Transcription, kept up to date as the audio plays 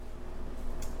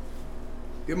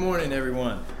Good morning,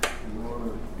 everyone. Good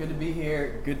morning. Good to be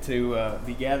here. Good to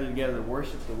be gathered together to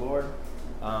worship the Lord.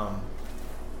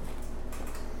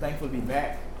 Thankful to be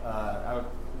back. I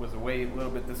was away a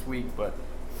little bit this week, but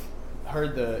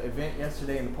heard the event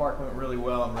yesterday in the park went really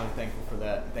well. I'm really thankful for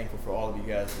that. I'm thankful for all of you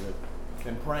guys that have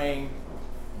been praying,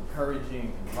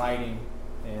 encouraging, inviting,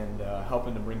 and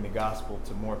helping to bring the gospel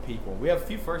to more people. We have a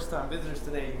few first-time visitors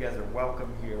today. You guys are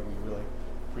welcome here. We really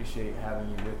appreciate having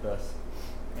you with us,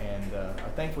 and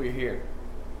are thankful you're here.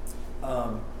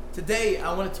 Today,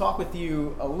 I want to talk with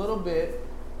you a little bit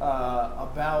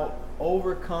about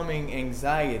overcoming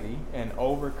anxiety and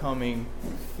overcoming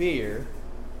fear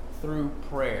through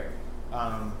prayer.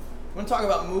 I want to talk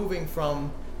about moving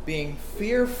from being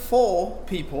fearful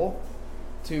people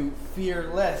to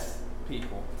fearless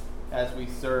people as we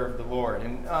serve the Lord.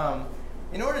 And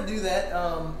in order to do that,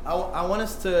 I want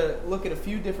us to look at a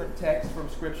few different texts from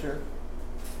Scripture.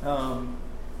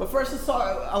 But first,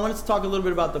 I want us to talk a little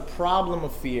bit about the problem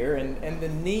of fear and the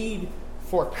need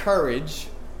for courage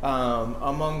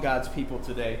among God's people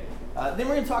today. Then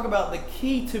we're going to talk about the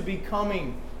key to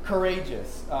becoming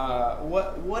courageous.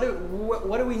 What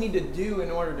do we need to do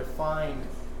in order to find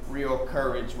real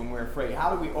courage when we're afraid?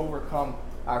 How do we overcome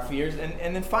our fears?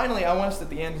 And then finally, I want us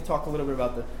at the end to talk a little bit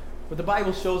about what the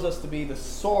Bible shows us to be the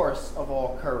source of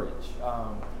all courage,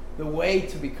 the way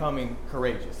to becoming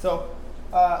courageous. So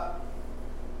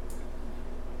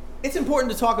it's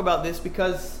important to talk about this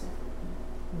because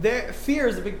fear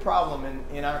is a big problem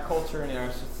in our culture and in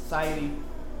our society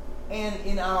and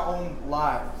in our own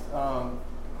lives.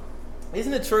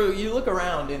 Isn't it true? You look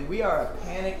around and we are a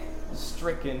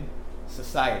panic-stricken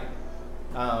society.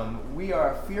 We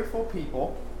are fearful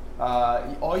people.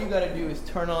 All you got to do is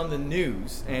turn on the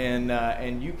news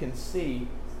and you can see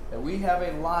that we have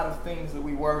a lot of things that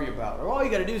we worry about. Or all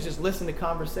you got to do is just listen to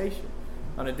conversation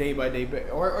on a day-by-day basis,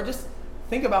 or just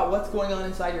think about what's going on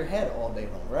inside your head all day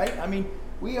long, right? I mean,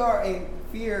 we are a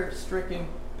fear-stricken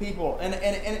people, and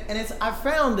I've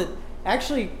found that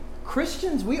actually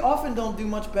Christians, we often don't do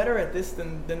much better at this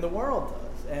than the world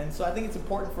does, and so I think it's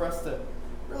important for us to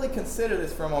really consider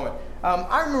this for a moment.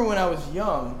 I remember when I was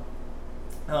young,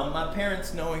 my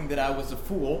parents, knowing that I was a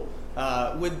fool,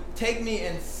 would take me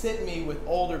and sit me with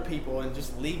older people and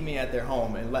just leave me at their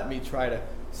home and let me try to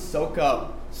soak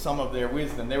up some of their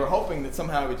wisdom. They were hoping that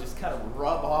somehow it would just kind of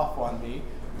rub off on me.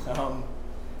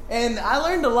 And I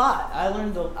learned a lot.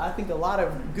 I think, a lot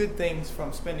of good things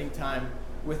from spending time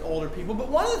with older people. But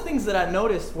one of the things that I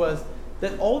noticed was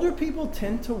that older people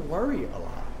tend to worry a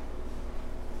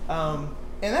lot.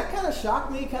 And that kind of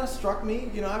shocked me, kind of struck me.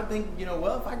 I would think,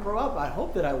 well, if I grow up, I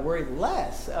hope that I worry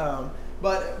less.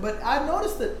 But I've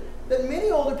noticed that many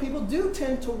older people do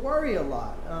tend to worry a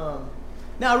lot.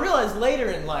 Now, I realized later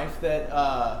in life that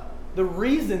the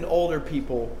reason older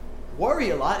people worry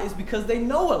a lot is because they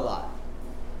know a lot.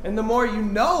 And the more you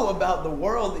know about the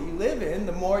world that you live in,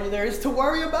 the more there is to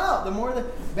worry about, the more the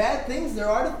bad things there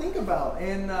are to think about.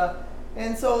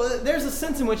 And so there's a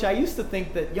sense in which I used to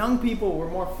think that young people were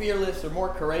more fearless or more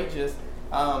courageous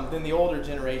than the older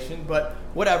generation. But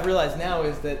what I've realized now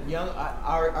is that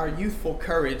our youthful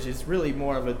courage is really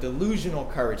more of a delusional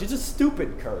courage. It's a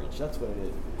stupid courage. That's what it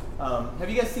is. Have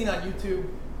you guys seen on YouTube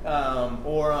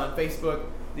or on Facebook,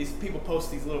 these people post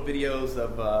these little videos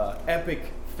of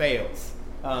epic fails?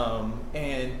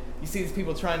 And you see these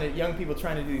young people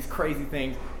trying to do these crazy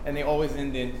things, and they always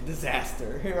end in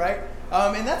disaster, right?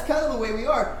 And that's kind of the way we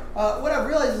are. What I've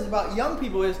realized is about young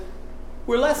people is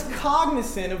we're less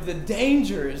cognizant of the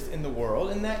dangers in the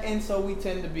world, and so we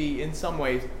tend to be, in some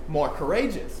ways, more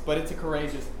courageous. But it's a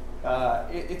courage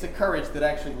that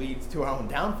actually leads to our own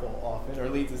downfall often, or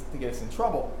leads us to get us in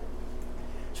trouble.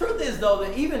 Truth is, though,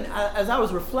 that even as I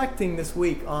was reflecting this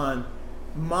week on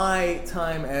my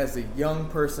time as a young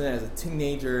person, as a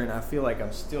teenager, and I feel like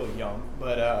I'm still young,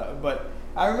 but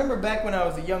I remember back when I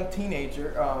was a young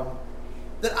teenager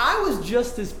that I was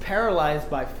just as paralyzed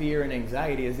by fear and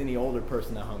anxiety as any older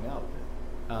person I hung out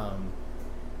with.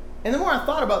 And the more I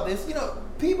thought about this,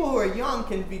 people who are young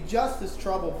can be just as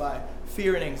troubled by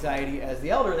fear and anxiety as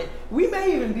the elderly. We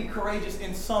may even be courageous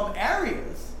in some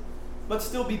areas, but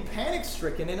still be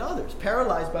panic-stricken in others,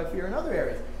 paralyzed by fear in other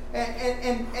areas.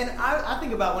 And I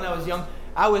think about when I was young,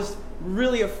 I was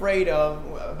really afraid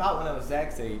about when I was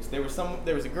Zach's age. There was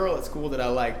a girl at school that I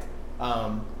liked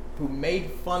who made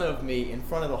fun of me in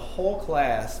front of the whole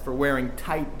class for wearing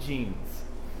tight jeans.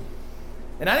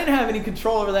 And I didn't have any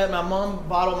control over that. My mom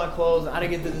bought all my clothes. I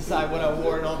didn't get to decide what I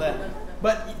wore and all that.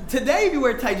 But today, if you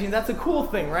wear tight jeans, that's a cool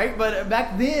thing, right? But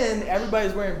back then, everybody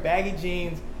was wearing baggy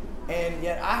jeans, and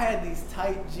yet I had these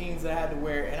tight jeans that I had to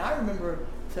wear. And I remember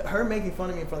her making fun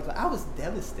of me in front of class. I was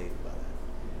devastated by that.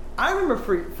 I remember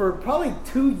for probably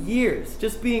 2 years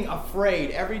just being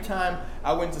afraid every time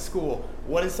I went to school.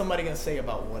 What is somebody going to say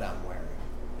about what I'm wearing?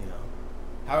 You know,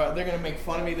 how they're going to make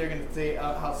fun of me. They're going to say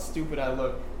how stupid I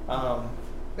look.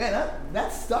 Man,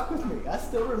 that stuck with me. I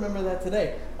still remember that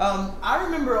today. I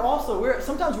remember also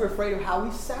sometimes we're afraid of how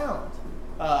we sound.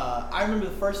 I remember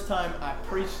the first time I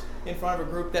preached in front of a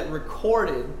group that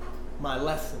recorded my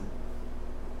lesson,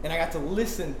 and I got to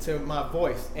listen to my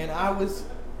voice, and I was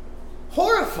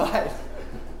horrified.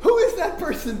 Who is that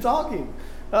person talking?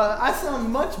 I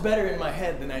sound much better in my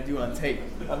head than I do on tape.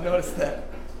 I've noticed that.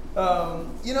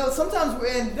 Sometimes,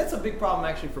 and that's a big problem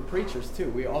actually for preachers too.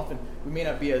 We may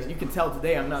not be as, you can tell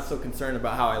today I'm not so concerned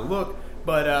about how I look,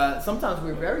 but sometimes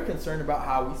we're very concerned about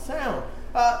how we sound.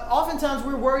 Oftentimes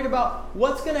we're worried about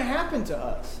what's going to happen to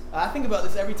us. I think about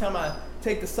this every time I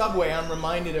take the subway. I'm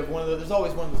reminded of there's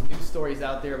always one of those news stories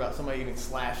out there about somebody getting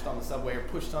slashed on the subway or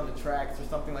pushed on the tracks or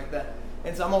something like that.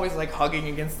 And so I'm always like hugging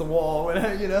against the wall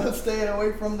and staying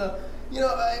away from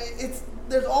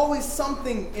there's always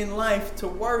something in life to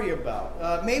worry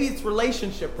about. Maybe it's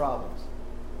relationship problems.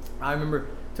 I remember it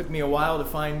took me a while to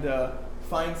find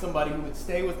somebody who would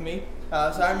stay with me.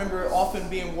 So I remember often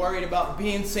being worried about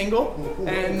being single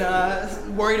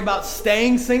and worried about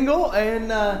staying single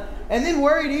and then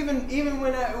worried even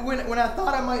when I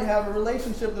thought I might have a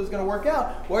relationship that was going to work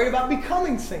out, worried about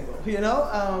becoming single,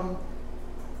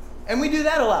 And we do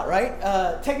that a lot,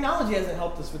 right? Technology hasn't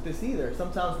helped us with this either.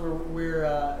 Sometimes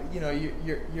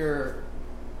you're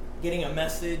getting a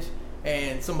message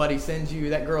and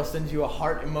that girl sends you a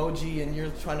heart emoji, and you're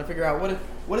trying to figure out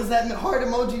what does that heart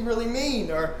emoji really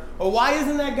mean, or why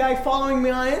isn't that guy following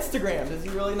me on Instagram? Does he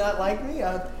really not like me?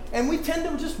 And we tend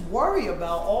to just worry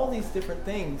about all these different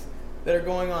things that are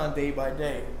going on day by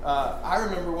day. I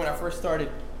remember when I first started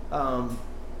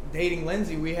dating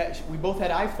Lindsay, we both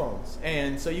had iPhones,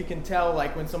 and so you can tell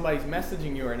like when somebody's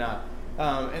messaging you or not.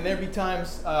 And there'd be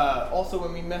times also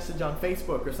when we message on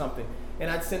Facebook or something,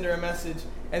 and I'd send her a message,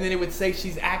 and then it would say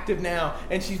she's active now,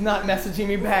 and she's not messaging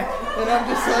me back, and I'm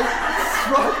just like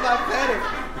struck by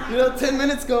panic. 10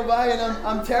 minutes go by, and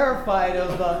I'm terrified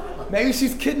of maybe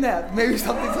she's kidnapped, maybe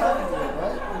something's happened to her,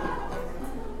 right?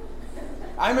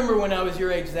 I remember when I was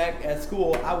your age, Zach, at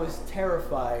school, I was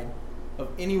terrified of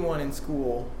anyone in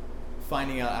school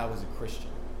finding out I was a Christian.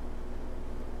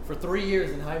 For 3 years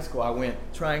in high school, I went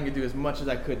trying to do as much as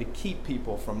I could to keep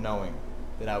people from knowing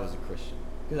that I was a Christian,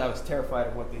 because I was terrified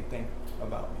of what they think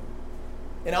about me.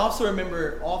 And I also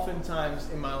remember oftentimes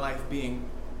in my life being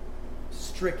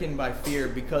stricken by fear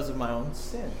because of my own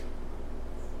sin,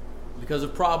 because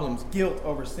of problems, guilt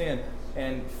over sin,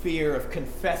 and fear of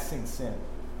confessing sin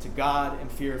to God and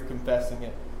fear of confessing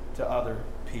it to other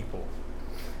people.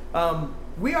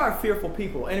 We are fearful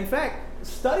people, and in fact,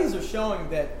 studies are showing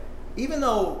that even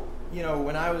though,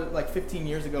 when I was like 15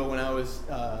 years ago, when I was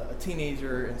a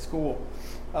teenager in school,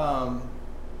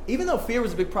 even though fear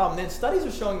was a big problem, then studies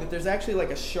are showing that there's actually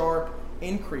like a sharp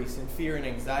increase in fear and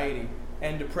anxiety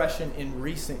and depression in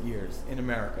recent years in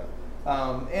America.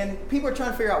 And people are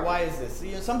trying to figure out, why is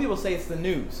this? Some people say it's the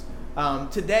news.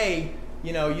 Today,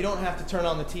 you don't have to turn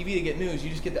on the TV to get news. You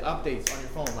just get the updates on your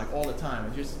phone like all the time.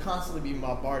 And you're just constantly being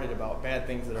bombarded about bad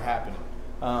things that are happening.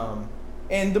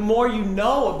 And the more you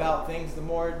know about things, the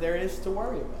more there is to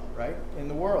worry about, right? In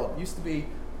the world. It used to be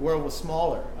the world was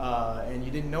smaller, and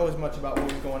you didn't know as much about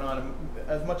what was going on,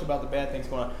 as much about the bad things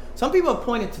going on. Some people have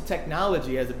pointed to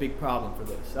technology as a big problem for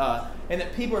this, and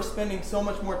that people are spending so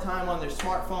much more time on their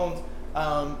smartphones,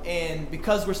 and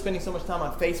because we're spending so much time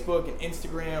on Facebook and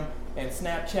Instagram and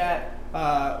Snapchat,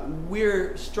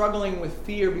 we're struggling with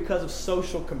fear because of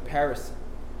social comparison.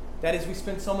 That is, we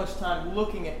spend so much time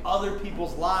looking at other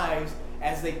people's lives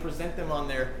as they present them on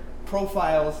their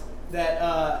profiles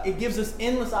that it gives us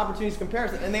endless opportunities for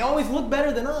comparison. And they always look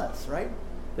better than us, right?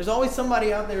 There's always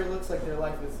somebody out there who looks like their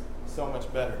life is so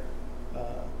much better.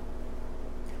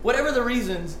 Whatever the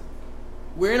reasons,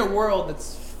 we're in a world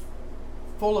that's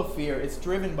full of fear. It's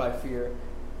driven by fear.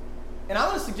 And I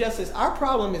want to suggest this. Our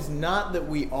problem is not that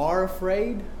we are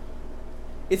afraid.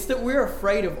 It's that we're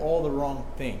afraid of all the wrong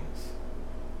things.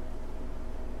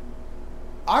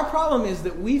 Our problem is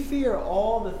that we fear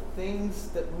all the things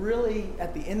that really,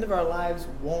 at the end of our lives,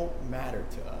 won't matter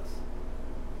to us.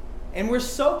 And we're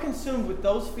so consumed with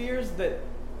those fears that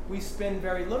we spend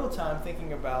very little time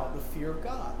thinking about the fear of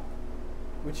God,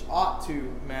 which ought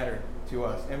to matter to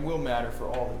us and will matter for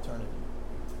all eternity.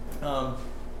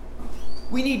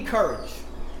 We need courage.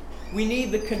 We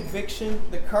need the conviction,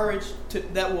 the courage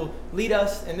that will lead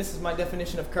us, and this is my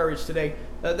definition of courage today,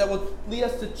 that will lead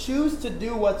us to choose to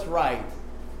do what's right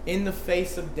in the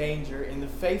face of danger, in the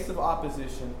face of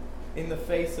opposition, in the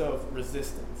face of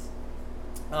resistance.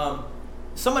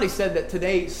 Somebody said that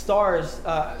today's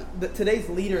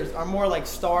leaders are more like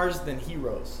stars than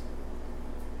heroes.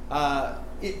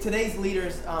 Today's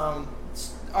leaders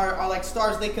are like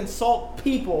stars. They consult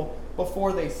people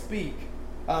before they speak.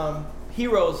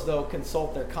 Heroes, though,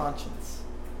 consult their conscience.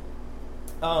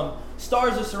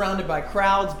 Stars are surrounded by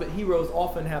crowds, but heroes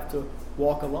often have to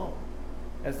walk alone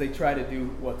as they try to do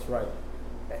what's right.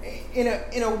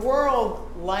 In a world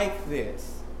like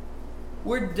this,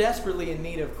 we're desperately in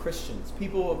need of Christians,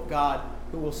 people of God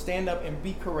who will stand up and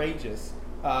be courageous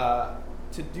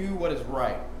to do what is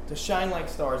right, to shine like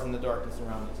stars in the darkness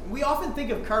around us. We often think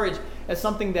of courage as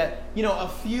something that, a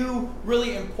few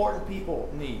really important people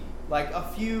need, like a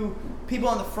few people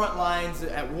on the front lines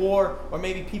at war, or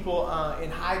maybe people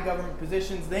in high government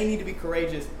positions. They need to be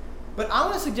courageous. But I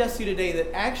want to suggest to you today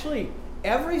that actually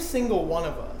every single one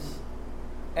of us,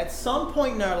 at some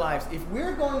point in our lives, if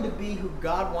we're going to be who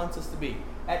God wants us to be,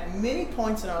 at many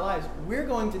points in our lives, we're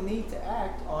going to need to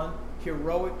act on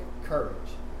heroic courage.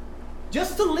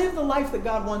 Just to live the life that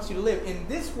God wants you to live in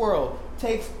this world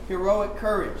takes heroic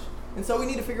courage. And so we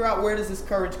need to figure out, where does this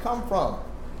courage come from?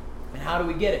 And how do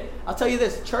we get it? I'll tell you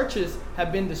this, churches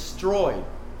have been destroyed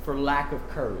for lack of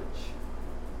courage.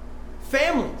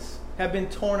 Families have been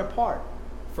torn apart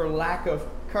for lack of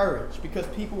courage, because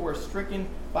people were stricken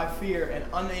by fear and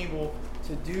unable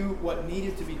to do what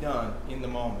needed to be done in the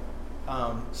moment.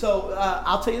 So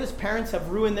I'll tell you this, parents have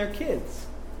ruined their kids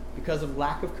because of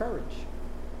lack of courage.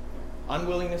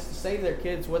 Unwillingness to say to their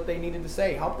kids what they needed to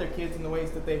say, help their kids in the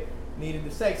ways that they needed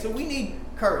to say. So we need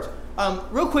courage.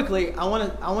 Real quickly, I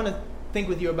want to think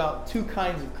with you about two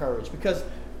kinds of courage, because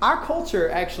our culture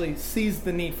actually sees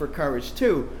the need for courage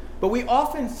too, but we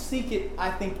often seek it,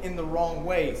 I think, in the wrong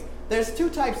ways. There's two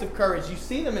types of courage. You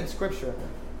see them in Scripture.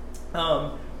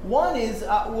 One is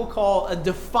we'll call a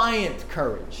defiant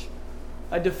courage.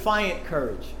 A defiant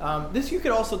courage. This, you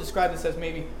could also describe this as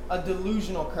maybe a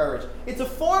delusional courage. It's a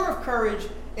form of courage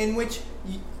in which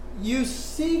you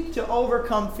seek to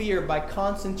overcome fear by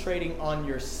concentrating on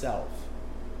yourself.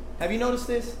 Have you noticed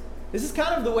this? This is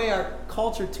kind of the way our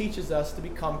culture teaches us to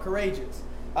become courageous.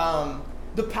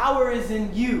 The power is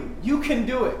in you. You can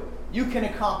do it. You can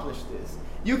accomplish this.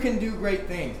 You can do great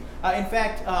things. In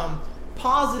fact,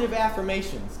 positive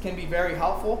affirmations can be very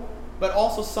helpful, but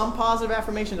also some positive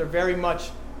affirmations are very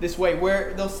much this way,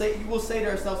 where we'll say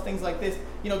to ourselves things like this,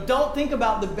 don't think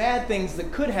about the bad things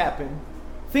that could happen.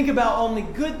 Think about only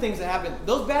good things that happen.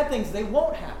 Those bad things, they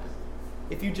won't happen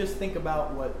if you just think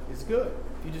about what is good.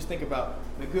 If you just think about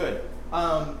the good.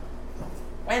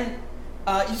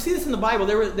 You see this in the Bible.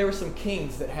 There were some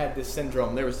kings that had this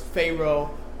syndrome. There was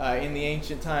Pharaoh in the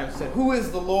ancient times, said, "Who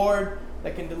is the Lord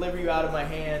that can deliver you out of my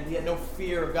hand?" He had no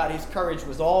fear of God. His courage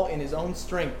was all in his own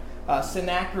strength.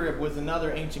 Sennacherib was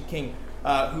another ancient king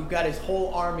who got his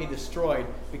whole army destroyed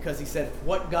because he said,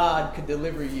 "What God could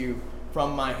deliver you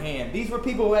from my hand?" These were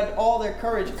people who had all their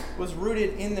courage was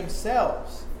rooted in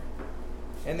themselves,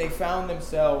 and they found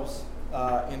themselves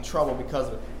in trouble because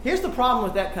of it. Here's the problem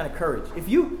with that kind of courage. If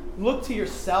you look to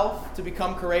yourself to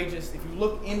become courageous, if you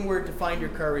look inward to find your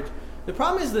courage, the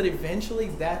problem is that eventually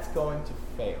that's going to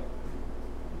fail.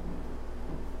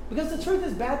 Because the truth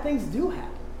is, bad things do happen.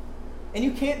 And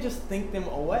you can't just think them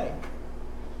away.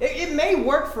 It may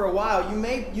work for a while. You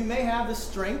may have the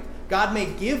strength. God may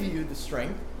give you the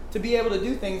strength to be able to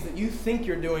do things that you think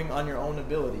you're doing on your own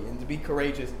ability and to be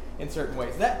courageous in certain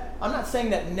ways. I'm not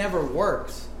saying that never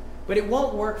works, but it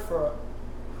won't work for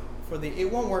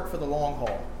the long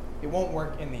haul. It won't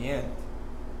work in the end.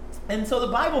 And so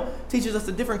the Bible teaches us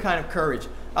a different kind of courage.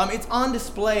 It's on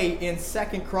display in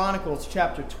 2 Chronicles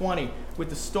chapter 20 with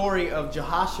the story of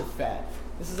Jehoshaphat.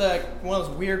 This is one of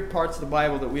those weird parts of the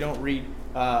Bible that we don't read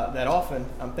that often.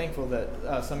 I'm thankful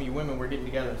that some of you women were getting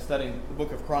together and studying the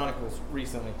book of Chronicles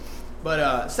recently.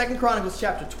 But 2 Chronicles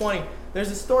chapter 20,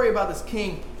 there's a story about this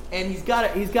king, and he's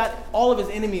got all of his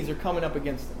enemies are coming up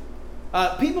against him.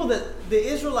 People that the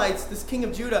Israelites, this king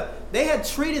of Judah, they had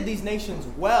treated these nations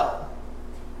well.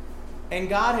 And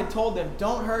God had told them,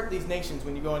 don't hurt these nations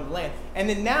when you go into the land. And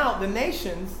then now the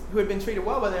nations who had been treated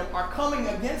well by them are coming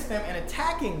against them and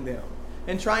attacking them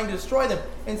and trying to destroy them.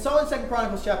 And so in 2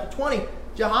 Chronicles chapter 20,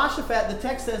 Jehoshaphat, the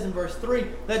text says in verse 3,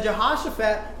 that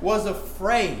Jehoshaphat was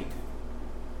afraid.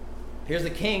 Here's the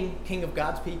king of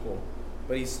God's people,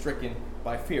 but he's stricken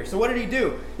by fear. So what did he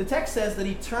do? The text says that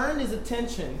he turned his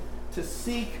attention to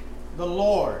seek the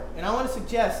Lord. And I want to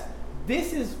suggest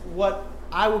this is what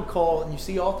I would call, and you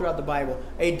see all throughout the Bible,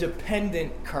 a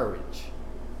dependent courage.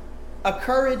 A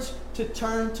courage to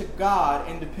turn to God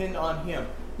and depend on Him.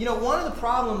 One of the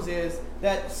problems is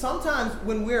that sometimes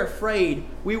when we're afraid,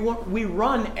 we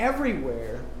run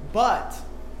everywhere but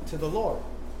to the Lord.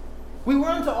 We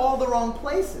run to all the wrong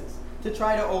places to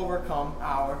try to overcome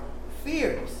our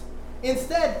fears.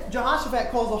 Instead,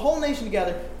 Jehoshaphat calls the whole nation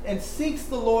together and seeks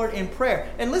the Lord in prayer.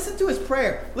 And listen to his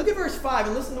prayer. Look at verse 5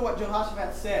 and listen to what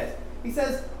Jehoshaphat says. He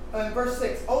says in verse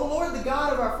 6, O Lord, the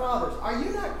God of our fathers, are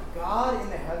you not God in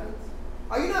the heavens?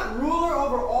 Are you not ruler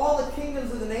over all the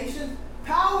kingdoms of the nations?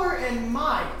 Power and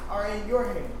might are in your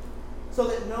hand, so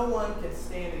that no one can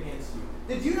stand against you.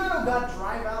 Did you not, O God,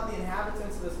 drive out the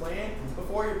inhabitants of this land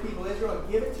before your people Israel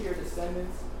and give it to your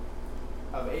descendants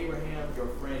of Abraham, your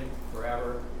friend,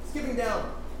 forever? Skipping down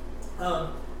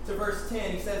to verse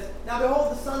 10, he says, Now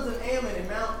behold, the sons of Ammon and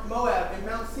Mount Moab and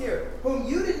Mount Seir, whom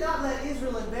you did not let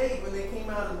Israel invade when they came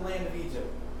out of the land of Egypt.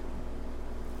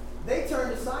 They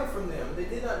turned aside from them. They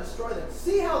did not destroy them.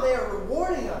 See how they are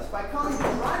rewarding us by coming to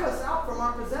drive us out from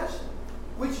our possession,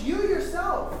 which you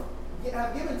yourself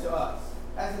have given to us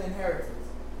as an inheritance.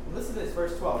 And listen to this,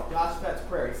 verse 12, Jehoshaphat's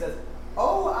prayer. He says,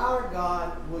 O our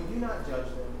God, will you not judge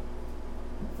them?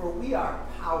 For we are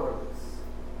powerless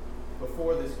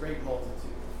before this great multitude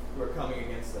who are coming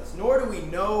against us. Nor do we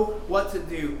know what to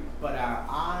do, but our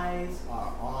eyes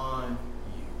are on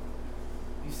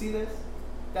you. You see this?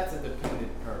 That's a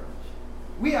dependent courage.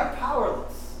 We are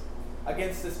powerless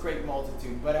against this great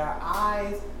multitude, but our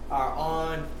eyes are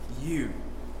on you.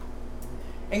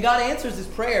 And God answers his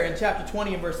prayer in chapter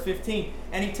 20 and verse 15.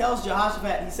 And he tells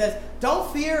Jehoshaphat, he says,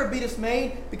 Don't fear or be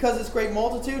dismayed because of this great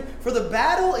multitude, for the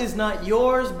battle is not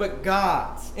yours but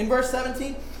God's. In verse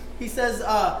 17, he says,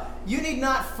 You need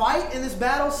not fight in this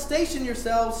battle. Station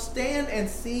yourselves, stand and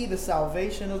see the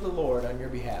salvation of the Lord on your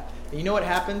behalf. And you know what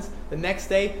happens? The next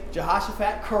day,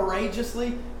 Jehoshaphat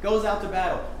courageously goes out to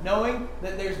battle, knowing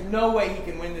that there's no way he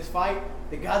can win this fight,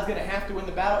 that God's going to have to win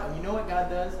the battle. And you know what God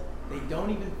does? They don't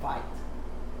even fight.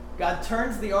 God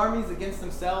turns the armies against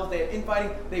themselves. They have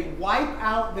infighting. They wipe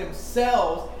out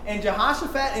themselves. And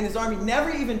Jehoshaphat and his army never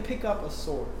even pick up a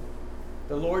sword.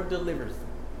 The Lord delivers them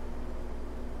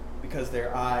because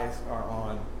their eyes are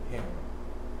on him.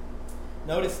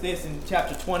 Notice this in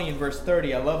chapter 20 and verse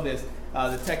 30. I love this.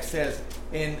 The text says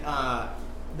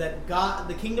that God,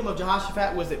 the kingdom of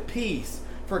Jehoshaphat was at peace,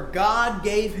 for God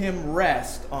gave him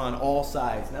rest on all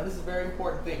sides. Now this is a very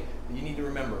important thing that you need to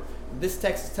remember. This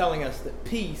text is telling us that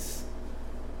peace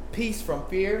from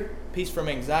fear, peace from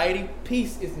anxiety,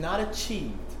 peace is not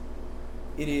achieved,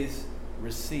 it is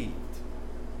received.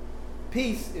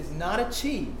 Peace is not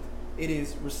achieved, it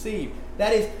is received.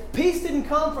 That is, peace didn't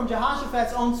come from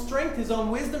Jehoshaphat's own strength, his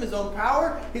own wisdom, his own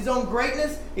power, his own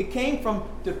greatness. It came from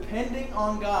depending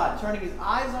on God, turning his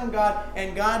eyes on God,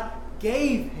 and God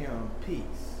gave him peace.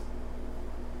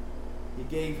 He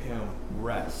gave him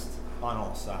rest on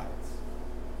all sides.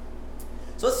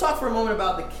 So let's talk for a moment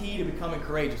about the key to becoming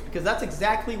courageous, because that's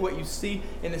exactly what you see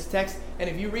in this text. And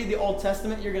if you read the Old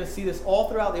Testament, you're going to see this all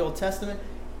throughout the Old Testament.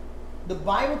 The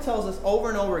Bible tells us over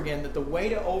and over again that the way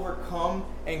to overcome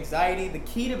anxiety, the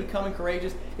key to becoming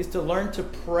courageous, is to learn to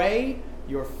pray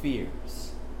your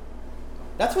fears.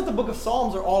 That's what the book of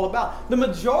Psalms are all about. The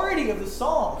majority of the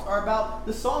Psalms are about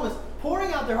the psalmist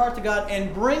pouring out their heart to God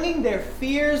and bringing their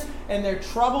fears and their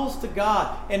troubles to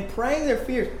God and praying their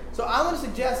fears. So I want to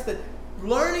suggest that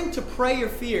learning to pray your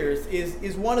fears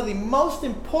is one of the most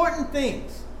important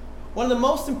things, one of the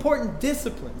most important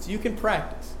disciplines you can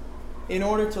practice in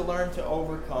order to learn to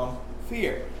overcome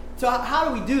fear. So how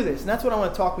do we do this? And that's what I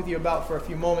want to talk with you about for a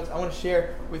few moments. I want to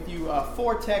share with you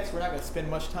 4 texts. We're not going to spend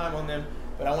much time on them,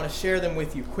 but I want to share them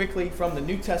with you quickly from the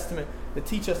New Testament to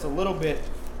teach us a little bit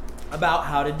about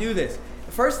how to do this.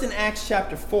 First, in Acts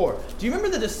chapter 4. Do you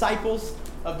remember the disciples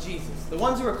of Jesus, the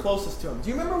ones who were closest to him? Do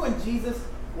you remember when Jesus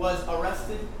was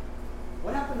arrested?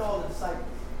 What happened to all the disciples?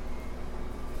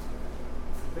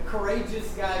 The courageous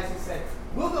guys who said,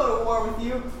 "We'll go to war with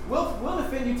you. We'll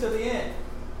defend you to the end,"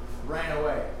 ran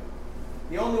away.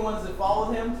 The only ones that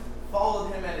followed him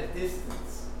at a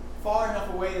distance, far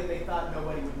enough away that they thought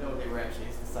nobody would know they were actually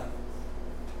his disciples.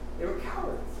 They were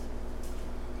cowards.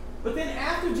 But then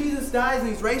after Jesus dies and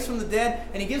he's raised from the dead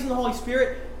and he gives them the Holy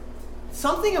Spirit,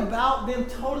 something about them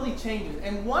totally changes.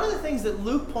 And one of the things that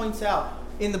Luke points out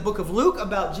in the book of Luke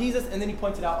about Jesus, and then he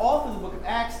points it out all through the book of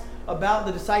Acts about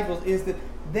the disciples, is that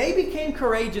they became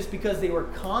courageous because they were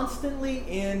constantly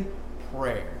in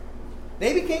prayer.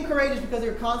 They became courageous because they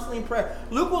were constantly in prayer.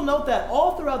 Luke will note that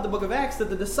all throughout the book of Acts that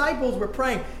the disciples were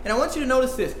praying. And I want you to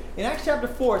notice this. In Acts chapter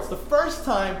 4, it's the first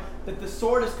time that the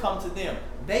sword has come to them.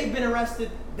 They've been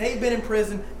arrested. They've been in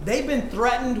prison. They've been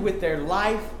threatened with their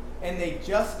life. And they've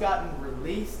just gotten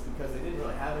released because they didn't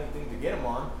really have anything to get them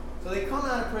on. So they come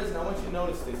out of prison. I want you to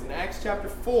notice this. In Acts chapter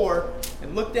 4,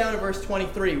 and look down at verse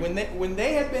 23. When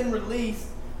they had been released,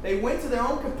 they went to their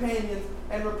own companions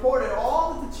and reported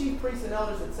all that the chief priests and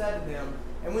elders had said to them.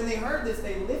 And when they heard this,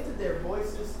 they lifted their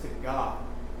voices to God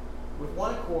with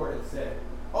one accord and said,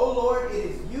 O Lord, it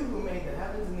is you who made the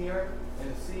heavens and the earth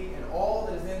and the sea and all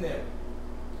that is in them,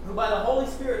 who by the Holy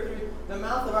Spirit through the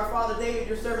mouth of our father David,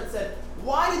 your servant, said,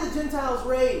 Why did the Gentiles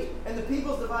rage and the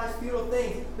peoples devise futile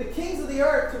things? The kings of the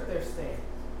earth took their stand,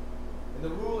 and the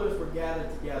rulers were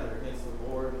gathered together against the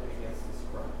Lord and against his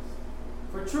Christ.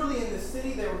 For truly in this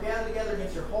city they were gathered together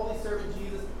against your holy servant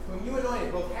Jesus, whom you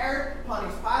anointed, both Herod,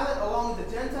 Pontius Pilate, along with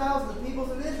the Gentiles and the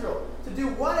peoples of Israel, to do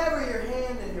whatever your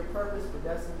hand and your purpose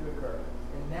predestined to occur.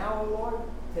 And now, O Lord,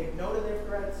 take note of their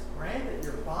threats. Grant that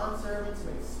your bondservants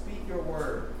may speak your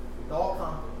word with all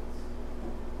confidence,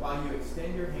 while you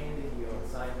extend your hand to heal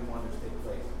and signs and wonders take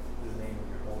place in the name of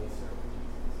your holy servant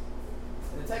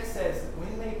Jesus. And the text says that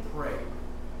when they prayed,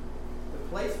 the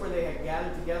place where they had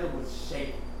gathered together was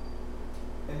shaken,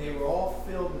 and they were all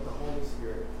filled with the Holy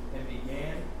Spirit and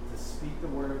began to speak the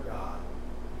word of God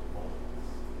with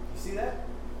boldness. You see that?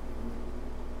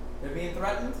 They're being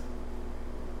threatened.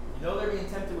 You know they're being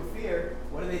tempted with fear.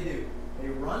 What do? They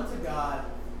run to God,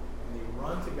 and they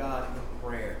run to God in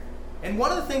prayer. And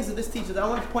one of the things that this teaches, I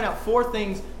want to point out 4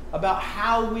 things about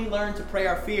how we learn to pray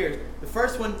our fears. The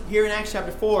first one here in Acts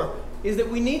chapter 4 is that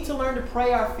we need to learn to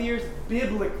pray our fears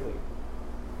biblically.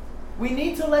 We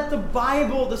need to let the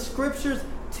Bible, the scriptures,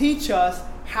 teach us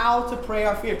how to pray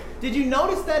our fears. Did you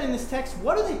notice that in this text?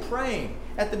 What are they praying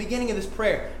at the beginning of this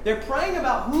prayer? They're praying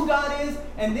about who God is,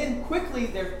 and then quickly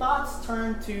their thoughts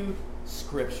turn to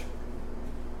Scripture.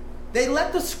 They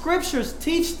let the Scriptures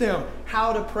teach them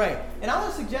how to pray. And I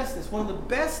want to suggest this. One of the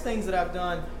best things that I've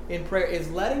done in prayer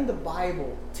is letting the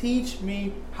Bible teach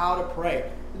me how to pray.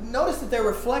 Notice that they're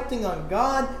reflecting on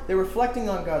God, they're reflecting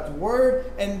on God's Word,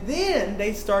 and then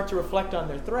they start to reflect on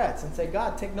their threats and say,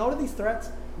 God, take note of these threats,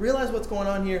 realize what's going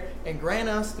on here, and grant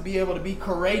us to be able to be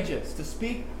courageous, to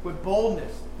speak with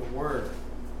boldness the Word.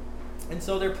 And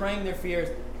so they're praying their fears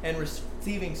and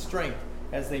receiving strength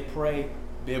as they pray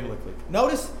biblically.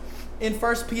 Notice in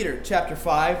 1 Peter chapter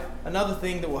 5, another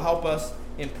thing that will help us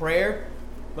in prayer,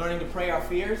 learning to pray our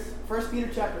fears. 1 Peter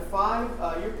chapter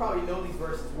 5, you probably know these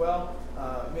verses well,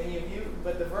 many of you,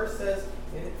 but the verse says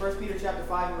in 1 Peter chapter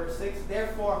 5 verse 6,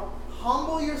 Therefore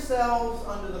humble yourselves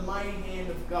under the mighty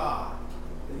hand of God,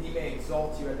 that he may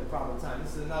exalt you at the proper time.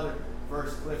 This is another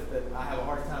verse, Cliff, that I have a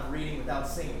hard time reading without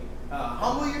singing.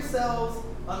 Humble yourselves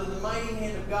under the mighty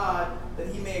hand of God, that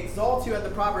he may exalt you at the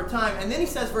proper time. And then he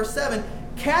says, verse 7,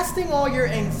 casting all your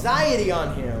anxiety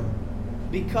on him,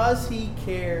 because he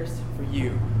cares for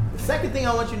you. The second thing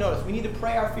I want you to notice, we need to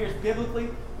pray our fears biblically.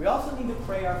 We also need to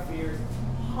pray our fears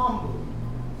humbly.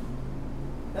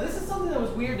 Now this is something that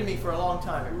was weird to me for a long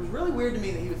time. It was really weird to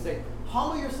me that he would say,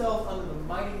 humble yourselves under the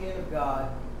mighty hand of God,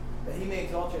 that he may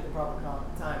exalt you at the proper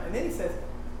time. And then he says,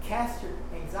 cast your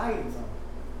anxieties on him.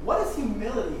 What does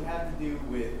humility have to do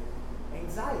with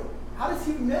anxiety? How does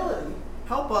humility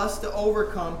help us to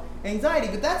overcome anxiety?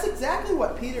 But that's exactly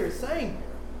what Peter is saying here.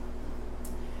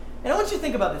 And I want you to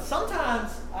think about this.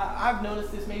 Sometimes, I've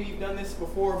noticed this, maybe you've done this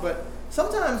before, but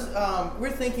sometimes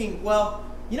we're thinking, well,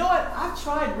 you know what? I've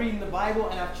tried reading the Bible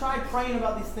and I've tried praying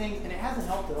about these things and it hasn't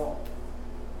helped at all.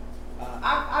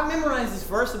 I memorized this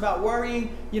verse about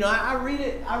worrying. I read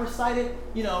it, I recite it,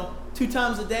 2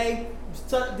 times a day.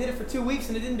 Did it for 2 weeks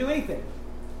and it didn't do anything.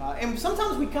 And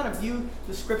sometimes we kind of view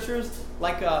the scriptures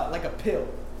like a pill.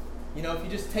 If you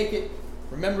just take it,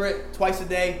 remember it twice a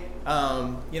day,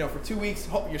 for 2 weeks,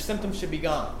 your symptoms should be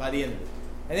gone by the end of it.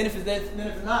 And then if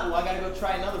it's not, well, I got to go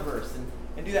try another verse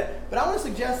and do that. But I want to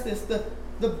suggest this: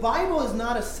 the Bible is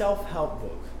not a self-help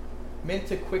book meant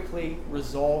to quickly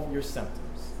resolve your symptoms.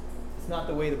 It's not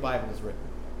the way the Bible is written.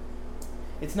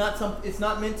 It's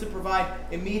not meant to provide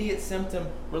immediate symptom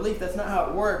relief. That's not how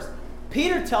it works.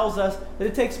 Peter tells us that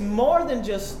it takes more than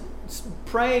just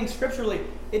praying scripturally.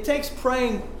 It takes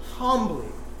praying humbly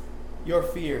your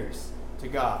fears to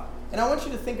God. And I want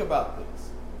you to think about this.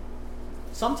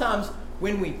 Sometimes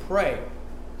when we pray,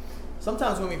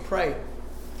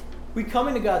 we come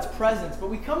into God's presence, but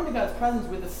we come into God's presence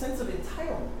with a sense of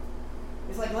entitlement.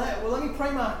 It's like, well, let me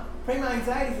pray my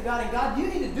anxieties to God, and God, you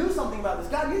need to do something about this.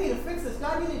 God, you need to fix this.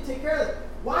 God, you need to take care of this.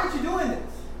 Why aren't you doing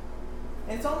this?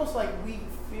 And it's almost like we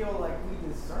feel like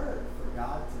we deserve for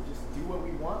God to just do what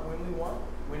we want, when we want,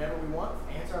 whenever we want,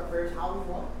 answer our prayers how we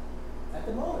want, at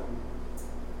the moment we want.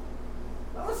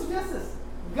 I want to suggest this.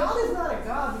 God is not a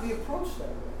God to be approached that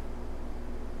way.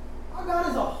 Our God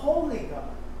is a holy God.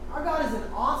 Our God is an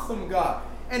awesome God.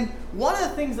 And one of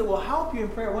the things that will help you in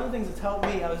prayer, one of the things that's helped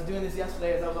me, I was doing this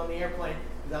yesterday as I was on the airplane,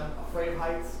 because I'm afraid of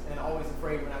heights and always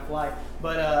afraid when I fly.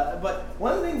 But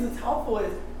one of the things that's helpful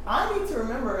is I need to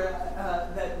remember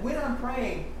that when I'm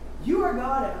praying, you are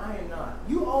God and I am not.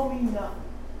 You owe me nothing.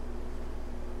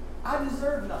 I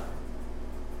deserve nothing.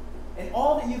 And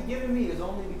all that you've given me is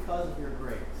only because of your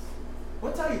grace. I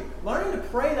want to tell you, learning to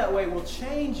pray that way will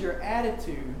change your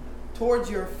attitude towards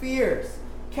your fears.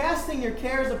 Casting your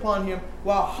cares upon Him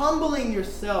while humbling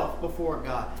yourself before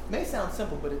God. It may sound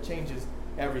simple, but it changes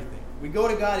everything. We go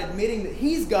to God admitting that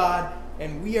He's God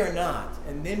and we are not.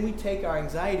 And then we take our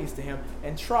anxieties to Him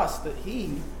and trust that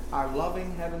He, our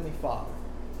loving Heavenly Father,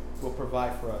 will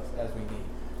provide for us as we need.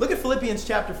 Look at Philippians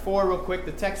chapter 4 real quick,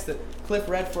 the text that Cliff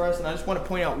read for us. And I just want to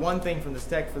point out one thing from this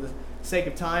text for the sake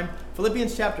of time.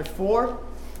 Philippians chapter 4.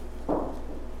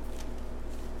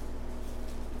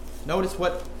 Notice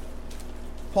what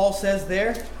Paul says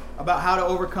there about how to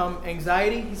overcome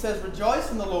anxiety. He says,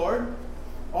 rejoice in the Lord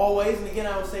always. And again,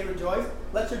 I will say rejoice.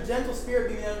 Let your gentle spirit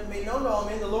be made known to all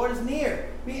men. The Lord is near.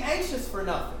 Be anxious for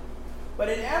nothing, but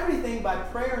in everything by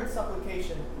prayer and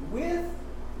supplication with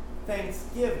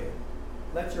thanksgiving,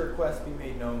 let your requests be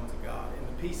made known to God. And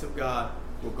the peace of God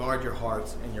will guard your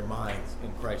hearts and your minds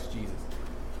in Christ Jesus.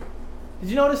 Did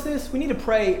you notice this? We need to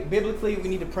pray biblically. We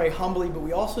need to pray humbly, but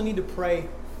we also need to pray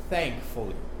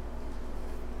thankfully.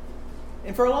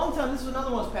 And for a long time, this is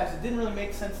another one of those passages that didn't really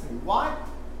make sense to me. Why?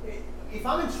 If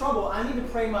I'm in trouble, I need to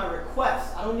pray my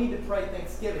requests. I don't need to pray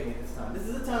thanksgiving at this time. This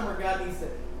is a time where God needs to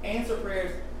answer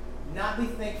prayers, not be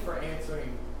thanked for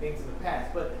answering things in the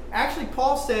past. But actually,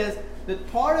 Paul says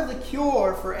that part of the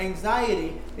cure for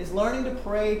anxiety is learning to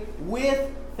pray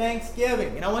with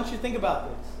thanksgiving. And I want you to think about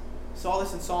this. I saw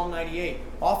this in Psalm 98.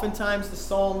 Oftentimes, the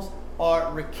Psalms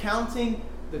are recounting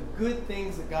the good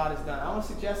things that God has done. I want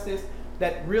to suggest this,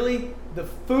 that really the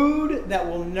food that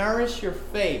will nourish your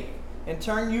faith and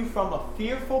turn you from a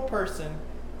fearful person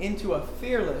into a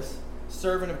fearless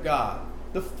servant of God.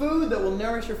 The food that will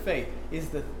nourish your faith is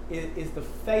the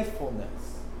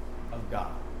faithfulness of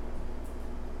God.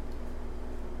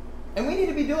 And we need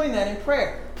to be doing that in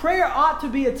prayer. Prayer ought to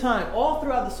be a time, all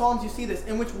throughout the Psalms you see this,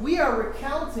 in which we are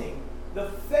recounting the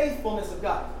faithfulness of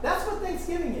God. That's what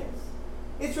Thanksgiving is.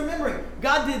 It's remembering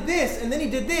God did this, and then He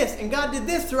did this, and God did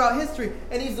this throughout history,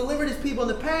 and He's delivered His people in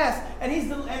the past. And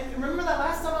remember that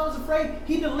last time I was afraid?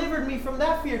 He delivered me from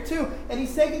that fear too, and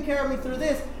He's taken care of me through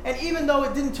this. And even though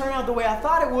it didn't turn out the way I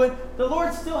thought it would, the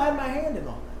Lord still had my hand in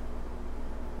all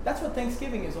that. That's what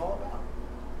Thanksgiving is all about.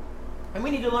 And we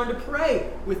need to learn to pray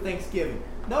with thanksgiving.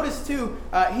 Notice too,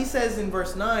 he says in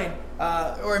verse 9,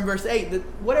 or in verse 8, that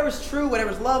whatever's true,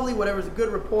 whatever's lovely, whatever's a good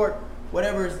report,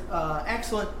 whatever's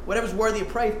excellent, whatever's worthy of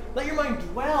praise, let your mind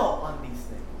dwell on these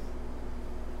things.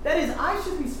 That is, I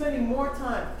should be spending more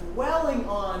time dwelling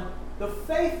on the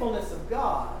faithfulness of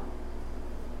God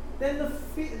than the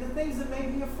things that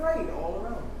make me afraid all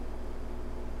around me.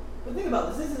 But think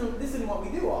about this. This isn't what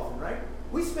we do often, right?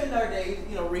 We spend our days,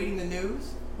 reading the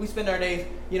news. We spend our days,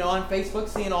 on Facebook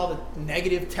seeing all the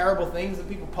negative, terrible things that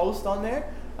people post on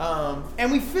there.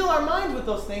 And we fill our minds with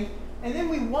those things. And then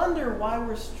we wonder why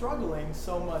we're struggling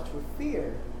so much with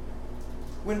fear,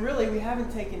 when really we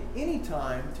haven't taken any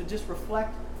time to just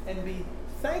reflect and be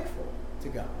thankful to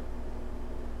God.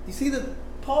 You see that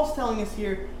Paul's telling us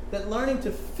here that learning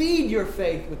to feed your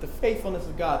faith with the faithfulness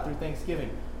of God through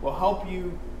thanksgiving will help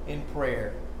you in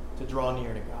prayer to draw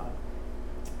near to God.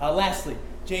 Lastly,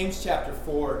 James chapter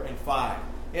 4 and 5.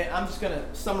 And I'm just going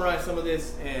to summarize some of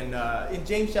this. And in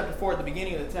James chapter 4, at the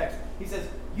beginning of the text, he says,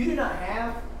 you do not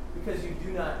have because you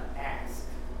do not ask.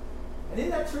 And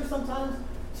isn't that true sometimes?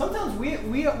 Sometimes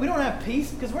we don't have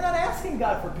peace because we're not asking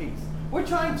God for peace. We're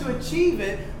trying to achieve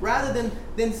it rather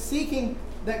than seeking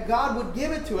that God would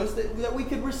give it to us, that we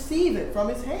could receive it from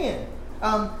His hand.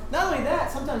 Not only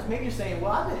that, sometimes maybe you're saying,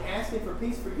 well, I've been asking for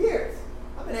peace for years.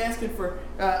 I've been asking for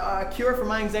a cure for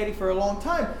my anxiety for a long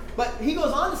time. But he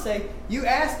goes on to say, you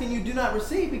ask and you do not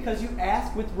receive because you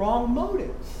ask with wrong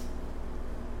motives.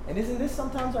 And isn't this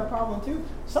sometimes our problem too?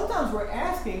 Sometimes we're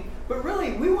asking, but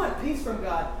really we want peace from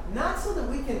God, not so that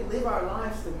we can live our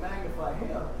lives to magnify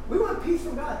Him. We want peace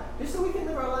from God just so we can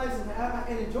live our lives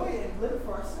and enjoy it and live it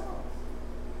for ourselves.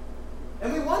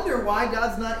 And we wonder why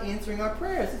God's not answering our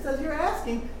prayers. It says you're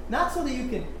asking not so that you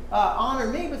can honor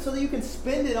me, but so that you can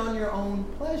spend it on your own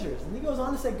pleasures. And he goes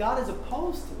on to say God is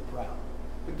opposed to the proud,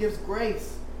 but gives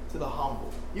grace to the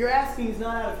humble. Your asking is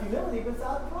not out of humility, but it's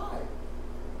out of pride.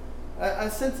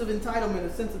 A sense of entitlement,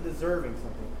 a sense of deserving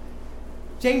something.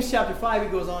 James chapter 5, he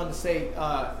goes on to say,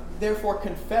 therefore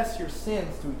confess your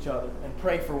sins to each other and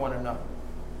pray for one another,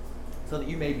 so that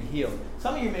you may be healed.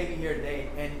 Some of you may be here today,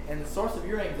 and the source of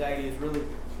your anxiety is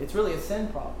really a sin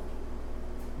problem.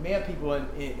 We may have people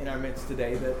in our midst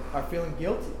today that are feeling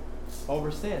guilty over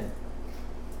sin.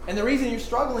 And the reason you're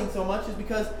struggling so much is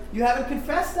because you haven't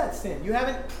confessed that sin. You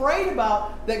haven't prayed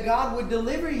about that God would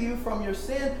deliver you from your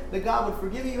sin, that God would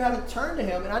forgive you. You haven't turned to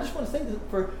Him. And I just want to say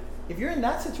that if you're in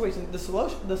that situation, the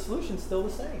solution's still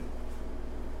the same.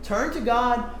 Turn to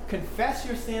God, confess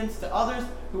your sins to others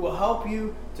who will help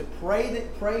you to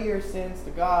pray your sins to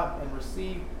God and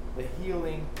receive the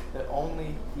healing that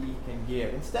only He can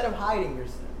give, instead of hiding your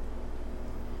sin.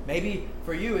 Maybe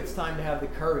for you it's time to have the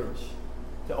courage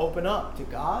to open up to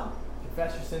God,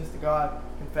 confess your sins to God,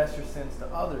 confess your sins to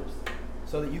others,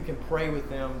 so that you can pray with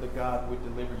them that God would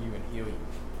deliver you and heal you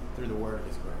through the word of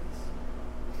His grace.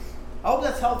 I hope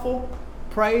that's helpful.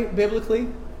 Pray biblically,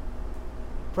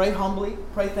 pray humbly,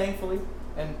 pray thankfully,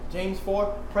 and James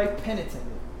 4, pray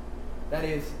penitently. That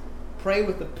is, pray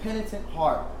with a penitent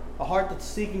heart, a heart that's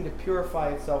seeking to purify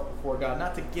itself before God,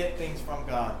 not to get things from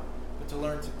God, but to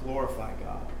learn to glorify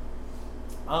God.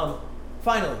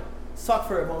 Finally, let's talk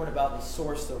for a moment about the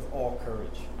source of all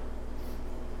courage.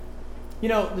 You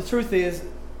know, the truth is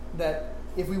that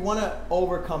if we want to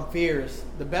overcome fears,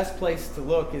 the best place to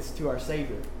look is to our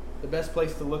Savior. The best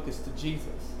place to look is to Jesus.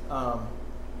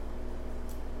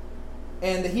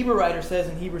 And the Hebrew writer says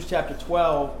in Hebrews chapter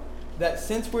 12 that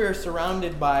since we are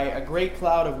surrounded by a great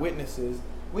cloud of witnesses,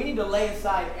 we need to lay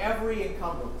aside every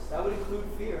encumbrance. That would include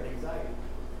fear and anxiety.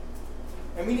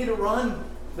 And we need to run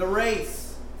the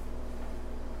race.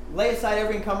 Lay aside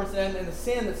every encumbrance and the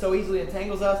sin that so easily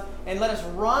entangles us, and let us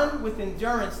run with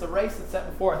endurance the race that's set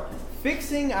before us,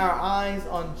 fixing our eyes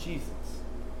on Jesus,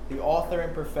 the author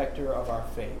and perfecter of our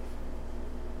faith.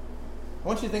 I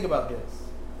want you to think about this.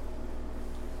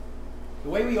 The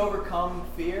way we overcome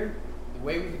fear, the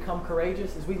way we become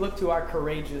courageous, is we look to our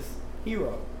courageous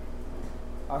hero,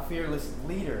 our fearless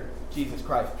leader, Jesus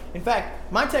Christ. In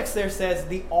fact, my text there says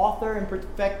the author and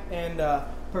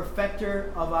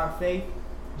perfecter of our faith.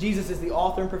 Jesus is the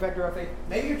author and perfecter of our faith.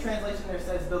 Maybe your translation there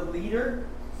says the leader.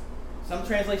 Some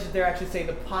translations there actually say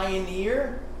the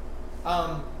pioneer.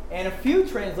 And a few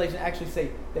translations actually say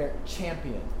their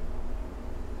champion.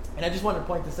 And I just wanted to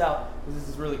point this out because this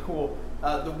is really cool.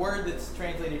 The word that's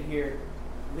translated here,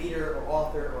 leader or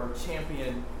author or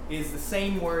champion, is the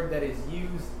same word that is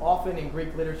used often in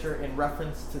Greek literature in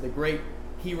reference to the great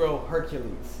hero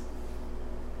Hercules.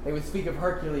 They would speak of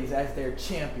Hercules as their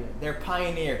champion, their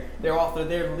pioneer, their author,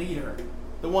 their leader,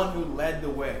 the one who led the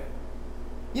way.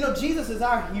 You know, Jesus is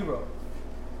our hero.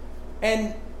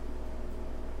 And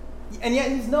yet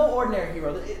He's no ordinary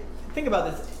hero. Think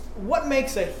about this. What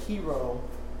makes a hero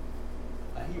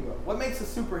a hero? What makes a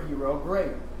superhero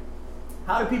great?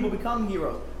 How do people become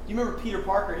heroes? Do you remember Peter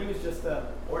Parker? He was just an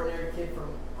ordinary kid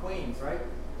from Queens, right?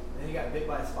 And then he got bit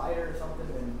by a spider or something,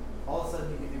 and all of a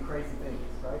sudden he could do crazy things,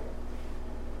 right?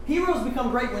 Heroes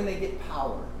become great when they get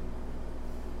power.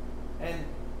 And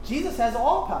Jesus has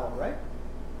all power, right?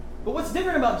 But what's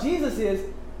different about Jesus is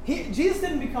Jesus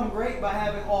didn't become great by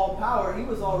having all power. He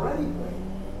was already great.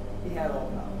 He had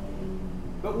all power.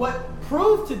 But what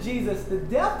proved to Jesus the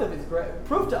depth of His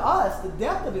proved to us the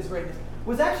depth of His greatness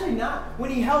was actually not when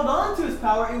He held on to His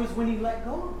power, it was when He let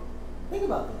go of it. Think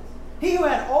about this. He who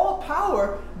had all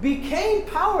power became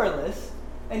powerless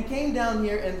and came down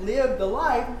here and lived the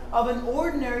life of an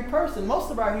ordinary person. Most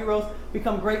of our heroes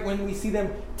become great when we see them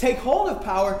take hold of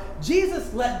power.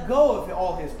 Jesus let go of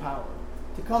all His power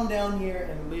to come down here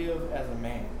and live as a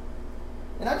man.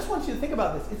 And I just want you to think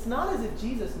about this. It's not as if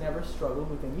Jesus never struggled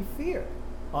with any fear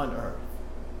on earth.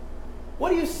 What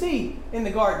do you see in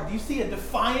the garden? Do you see a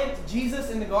defiant Jesus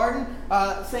in the garden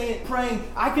praying,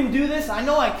 I can do this, I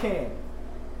know I can?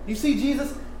 Do you see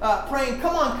Jesus praying,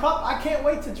 come on, cup, I can't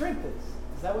wait to drink this?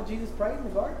 Is that what Jesus prayed in the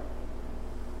garden?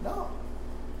 No.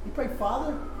 He prayed,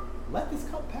 Father, let this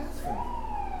cup pass from me.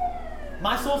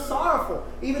 My soul's sorrowful,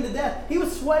 even to death. He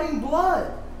was sweating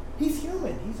blood. He's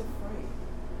human. He's afraid.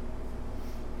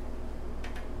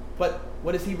 But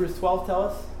what does Hebrews 12 tell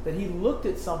us? That He looked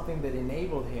at something that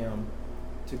enabled Him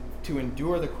to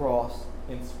endure the cross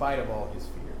in spite of all His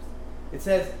fears. It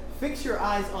says, fix your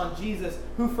eyes on Jesus,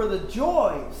 who for the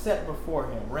joy set before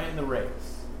Him ran the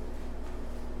race,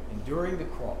 enduring the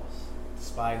cross,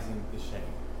 despising the shame.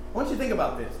 I want you to think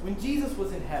about this. When Jesus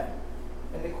was in heaven,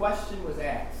 and the question was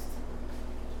asked,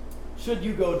 should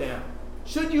you go down?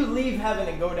 Should you leave heaven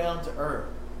and go down to earth?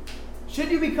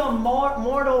 Should you become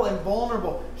mortal and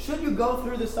vulnerable? Should you go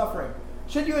through the suffering?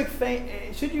 Should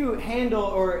you handle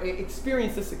or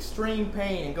experience this extreme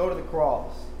pain and go to the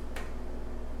cross?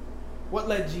 What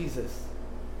led Jesus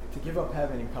to give up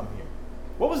heaven and come here?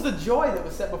 What was the joy that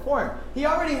was set before him? He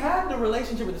already had the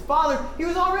relationship with his Father. He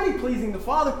was already pleasing the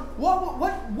Father.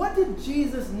 What did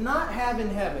Jesus not have in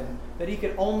heaven that he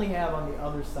could only have on the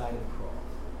other side of the cross?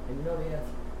 And you know the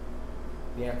answer?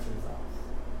 The answer is us.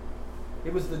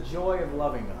 It was the joy of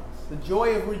loving us, the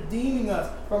joy of redeeming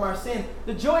us from our sin,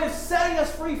 the joy of setting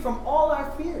us free from all our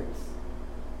fears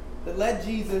that led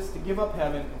Jesus to give up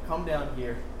heaven and come down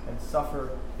here and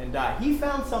suffer and die. He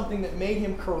found something that made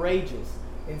him courageous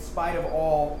in spite of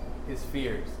all his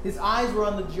fears. His eyes were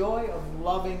on the joy of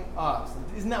loving us.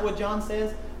 Isn't that what John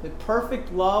says? That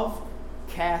perfect love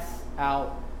casts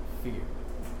out fear.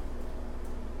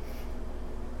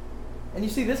 And you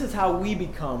see, this is how we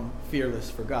become fearless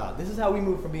for God. This is how we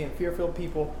move from being fear-filled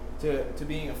people to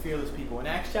being a fearless people. In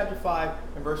Acts chapter 5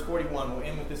 and verse 41, we'll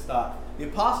end with this thought. The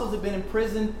apostles have been in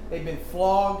prison, they've been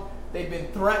flogged, they've been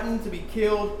threatened to be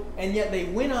killed, and yet they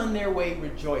went on their way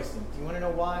rejoicing. Do you want to know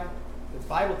why? The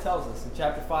Bible tells us in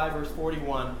chapter 5, verse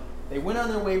 41, they went on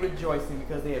their way rejoicing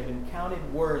because they had been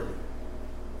counted worthy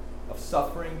of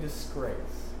suffering disgrace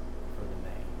for the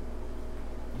name.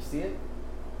 You see it?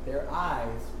 Their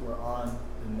eyes were on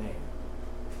the name.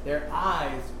 Their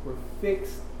eyes were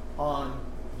fixed on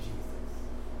Jesus.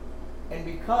 And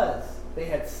because they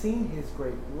had seen his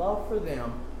great love for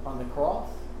them on the cross,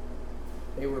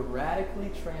 they were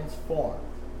radically transformed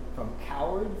from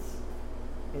cowards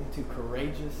into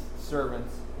courageous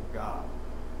servants of God.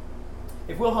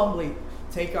 If we'll humbly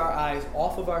take our eyes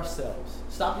off of ourselves,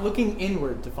 stop looking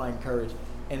inward to find courage,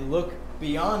 and look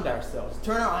beyond ourselves,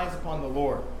 turn our eyes upon the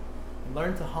Lord, and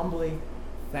learn to humbly,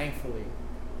 thankfully,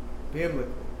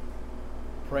 biblically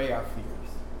pray our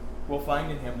fears, we'll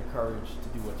find in him the courage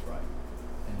to do what's right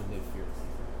and to live fearlessly.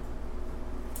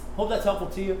 Hope that's helpful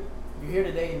to you. If you're here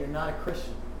today and you're not a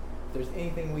Christian, if there's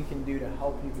anything we can do to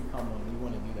help you become one, we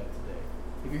want to do that today.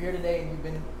 If you're here today and you've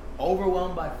been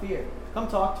overwhelmed by fear, come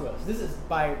talk to us. This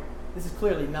is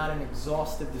clearly not an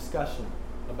exhaustive discussion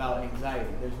about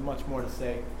anxiety. There's much more to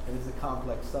say, and this is a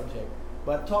complex subject.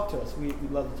 But talk to us. We'd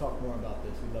love to talk more about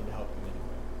this. We'd love to help you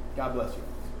anyway. God bless you.